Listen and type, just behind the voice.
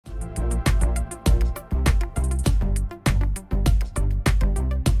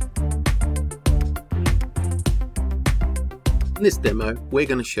In this demo, we're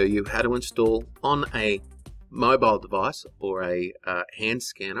going to show you how to install on a mobile device or a hand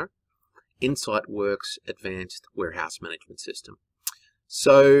scanner Insight Works Advanced Warehouse Management System.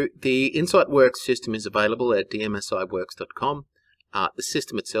 So the Insight Works system is available at dmsiworks.com. The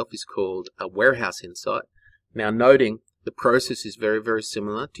system itself is called a Warehouse Insight. Now noting the process is very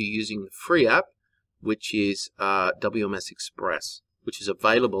similar to using the free app, which is WMS Express, which is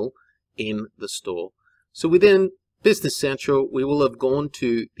available in the store. So within Business Central, we will have gone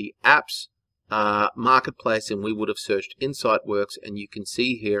to the apps marketplace and we would have searched Insight Works, and you can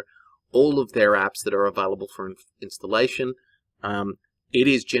see here all of their apps that are available for installation. It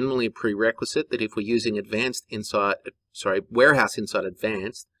is generally a prerequisite that if we're using Warehouse Insight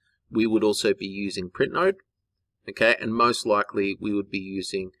Advanced, we would also be using PrintNode, okay, and most likely we would be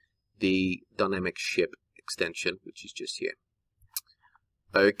using the Dynamic Ship extension, which is just here.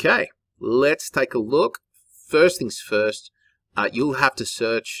 Okay, let's take a look. First things first, you'll have to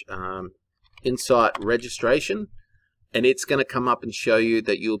search Insight Registration, and it's going to come up and show you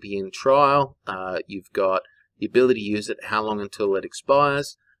that you'll be in trial. You've got the ability to use it, how long until it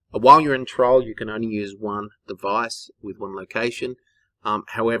expires. While you're in trial, you can only use one device with one location.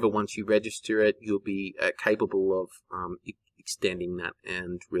 However, once you register it, you'll be capable of extending that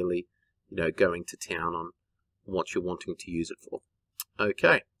and really, going to town on what you're wanting to use it for.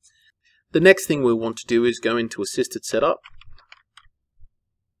 Okay. The next thing we'll want to do is go into Assisted Setup.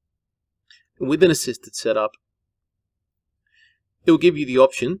 And within Assisted Setup, it will give you the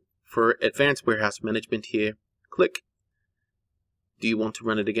option for Advanced Warehouse Management here. Click. Do you want to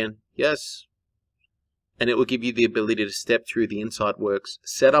run it again? Yes. And it will give you the ability to step through the Insight Works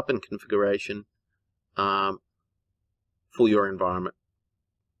setup and configuration for your environment.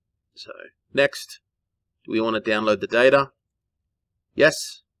 So next, do we want to download the data?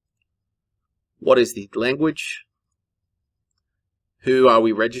 Yes. What is the language? Who are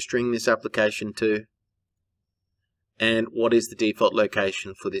we registering this application to? And what is the default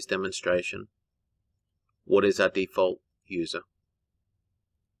location for this demonstration? What is our default user?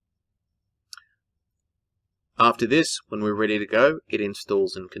 After this, when we're ready to go, it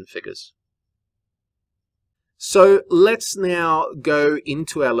installs and configures. So let's now go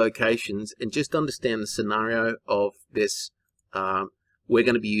into our locations and just understand the scenario of this. We're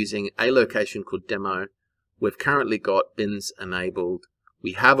going to be using a location called Demo. We've currently got bins enabled.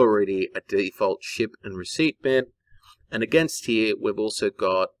 We have already a default ship and receipt bin. And against here, we've also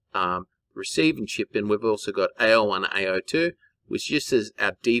got receive and ship bin. We've also got AO1 and AO2, which just is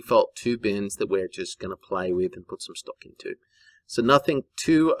our default two bins that we're just going to play with and put some stock into. So nothing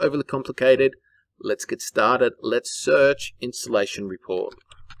too overly complicated. Let's get started. Let's search installation report.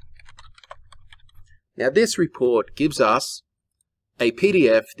 Now this report gives us a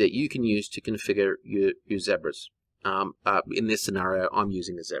PDF that you can use to configure your zebras. In this scenario, I'm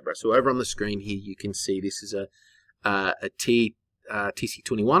using a zebra. So over on the screen here, you can see this is a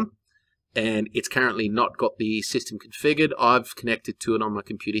TC21, and it's currently not got the system configured. I've connected to it on my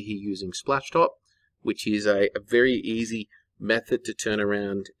computer here using Splashtop, which is a very easy method to turn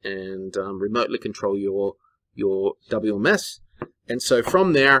around and remotely control your WMS. And so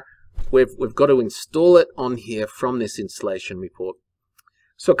from there, we've got to install it on here from this installation report.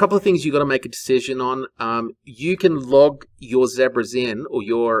 So a couple of things you've got to make a decision on. You can log your zebras in, or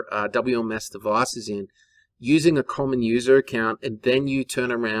your WMS devices in, using a common user account, and then you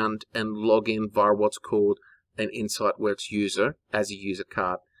turn around and log in via what's called an Insight Works user as a user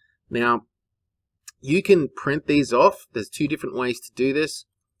card. Now, you can print these off. There's two different ways to do this.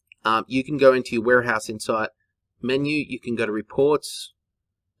 You can go into your Warehouse Insight menu. You can go to Reports,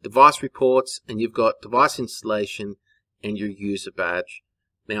 Device Reports, and you've got Device Installation and your user badge.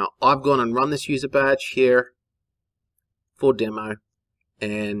 Now, I've gone and run this user badge here for demo,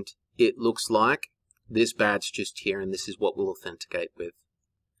 and it looks like this badge just here, and this is what we'll authenticate with.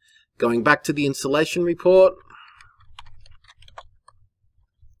 Going back to the installation report,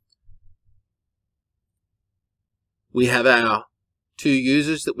 we have our two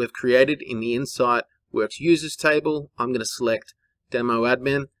users that we've created in the Insight Works users table. I'm going to select Demo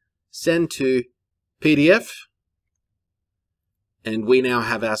Admin, send to PDF, and we now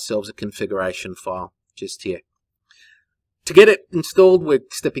have ourselves a configuration file just here. To get it installed, we're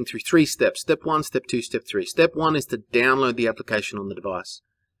stepping through three steps. Step 1, Step 2, Step 3. Step 1 is to download the application on the device.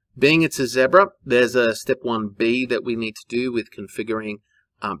 Being it's a Zebra, there's a Step 1B that we need to do with configuring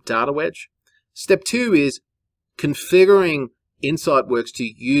Data Wedge. Step 2 is configuring Insight Works to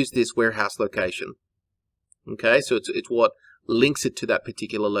use this warehouse location. Okay, so it's what links it to that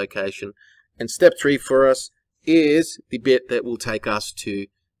particular location. And Step 3 for us is the bit that will take us to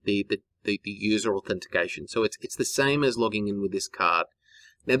the the user authentication. So it's the same as logging in with this card.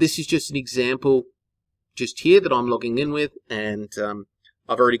 Now this is just an example just here that I'm logging in with, and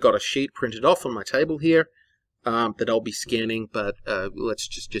I've already got a sheet printed off on my table here that I'll be scanning, but let's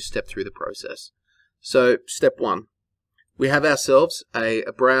just step through the process. So step one, we have ourselves a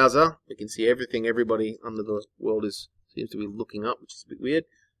browser. We can see everything everybody under the world seems to be looking up, which is a bit weird,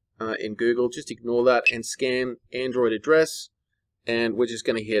 in Google. Just ignore that and scan Android address, and we're just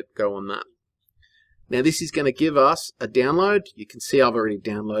going to hit go on that. Now this is going to give us a download. You can see I've already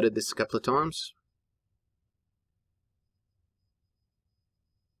downloaded this a couple of times.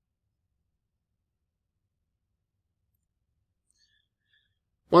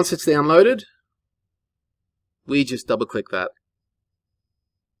 Once it's downloaded, we just double click that.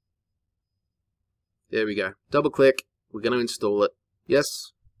 There we go. Double click. We're going to install it.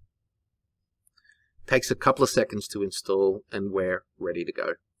 Yes. Takes a couple of seconds to install, and we're ready to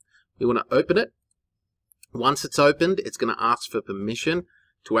go. We want to open it. Once it's opened, it's going to ask for permission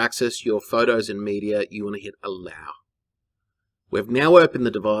to access your photos and media. You want to hit allow. We've now opened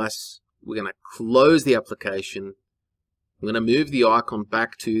the device. We're going to close the application. I'm going to move the icon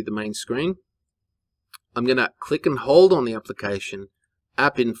back to the main screen. I'm going to click and hold on the application,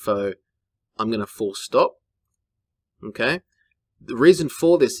 app info. I'm going to full stop. Okay. The reason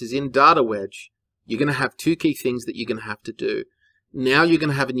for this is in Data Wedge, you're going to have two key things that you're going to have to do. Now you're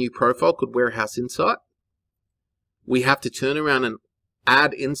going to have a new profile called Warehouse Insight. We have to turn around and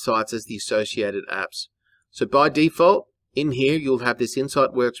add insights as the associated apps. So by default, in here, you'll have this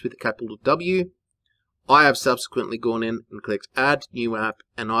Insight Works with a capital W. I have subsequently gone in and clicked Add New App,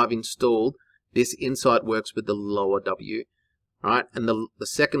 and I've installed this Insight Works with the lower W. Right? And the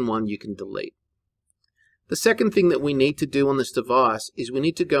second one you can delete. The second thing that we need to do on this device is we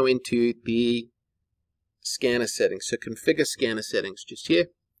need to go into the scanner settings. So configure scanner settings just here.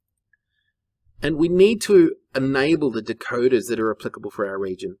 And we need to enable the decoders that are applicable for our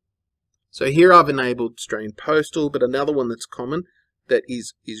region. So here I've enabled Australian Postal, but another one that's common that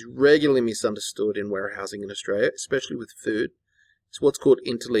is regularly misunderstood in warehousing in Australia, especially with food, is what's called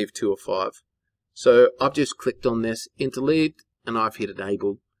Interleave 205. So I've just clicked on this Interleave and I've hit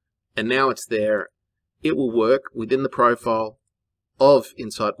enable, and now it's there. It will work within the profile of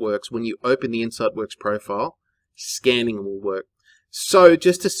Insight Works. When you open the Insight Works profile, scanning will work. So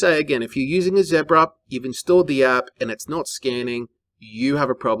just to say again, if you're using a Zebra, you've installed the app and it's not scanning, you have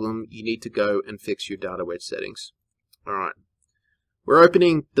a problem. You need to go and fix your Data Wedge settings. All right. We're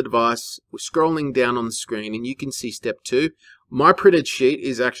opening the device. We're scrolling down on the screen and you can see step 2. My printed sheet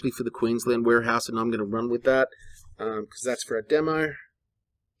is actually for the Queensland warehouse, and I'm going to run with that because that's for a demo.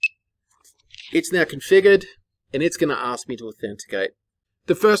 It's now configured and it's going to ask me to authenticate.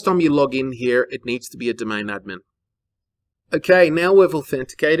 The first time you log in here, it needs to be a domain admin. Okay, now we've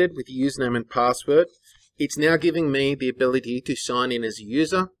authenticated with the username and password. It's now giving me the ability to sign in as a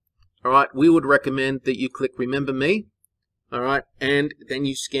user. All right, we would recommend that you click Remember Me. All right, and then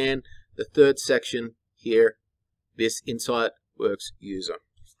you scan the third section here, this Insight Works user.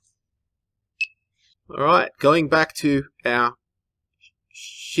 All right, going back to our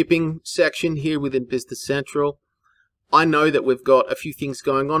shipping section here within Business Central. I know that we've got a few things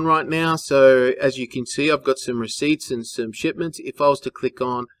going on right now. So as you can see, I've got some receipts and some shipments. If I was to click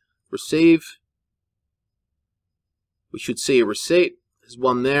on Receive, we should see a receipt. There's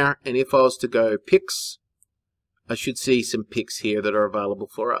one there. And if I was to go Picks, I should see some picks here that are available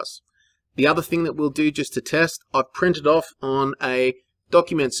for us. The other thing that we'll do just to test, I've printed off on a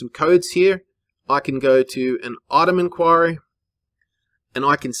document some codes here. I can go to an item inquiry and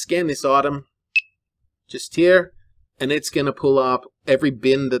I can scan this item just here, and it's going to pull up every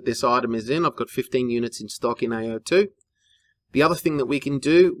bin that this item is in. I've got 15 units in stock in AO2. The other thing that we can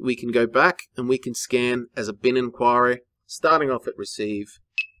do, we can go back and we can scan as a bin inquiry, starting off at Receive.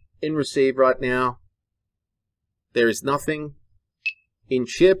 In Receive right now, there is nothing. In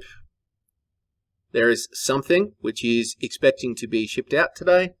Ship, there is something which is expecting to be shipped out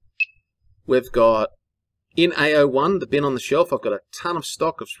today. We've got in AO1, the bin on the shelf, I've got a ton of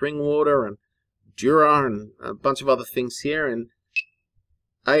stock of spring water and Dura and a bunch of other things here. And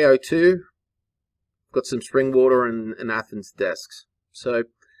AO2, got some spring water and Athens desks. So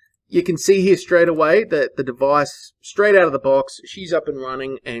you can see here straight away that the device, straight out of the box, she's up and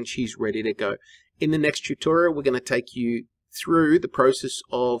running and she's ready to go. In the next tutorial, we're going to take you through the process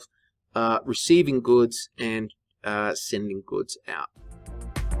of receiving goods and sending goods out.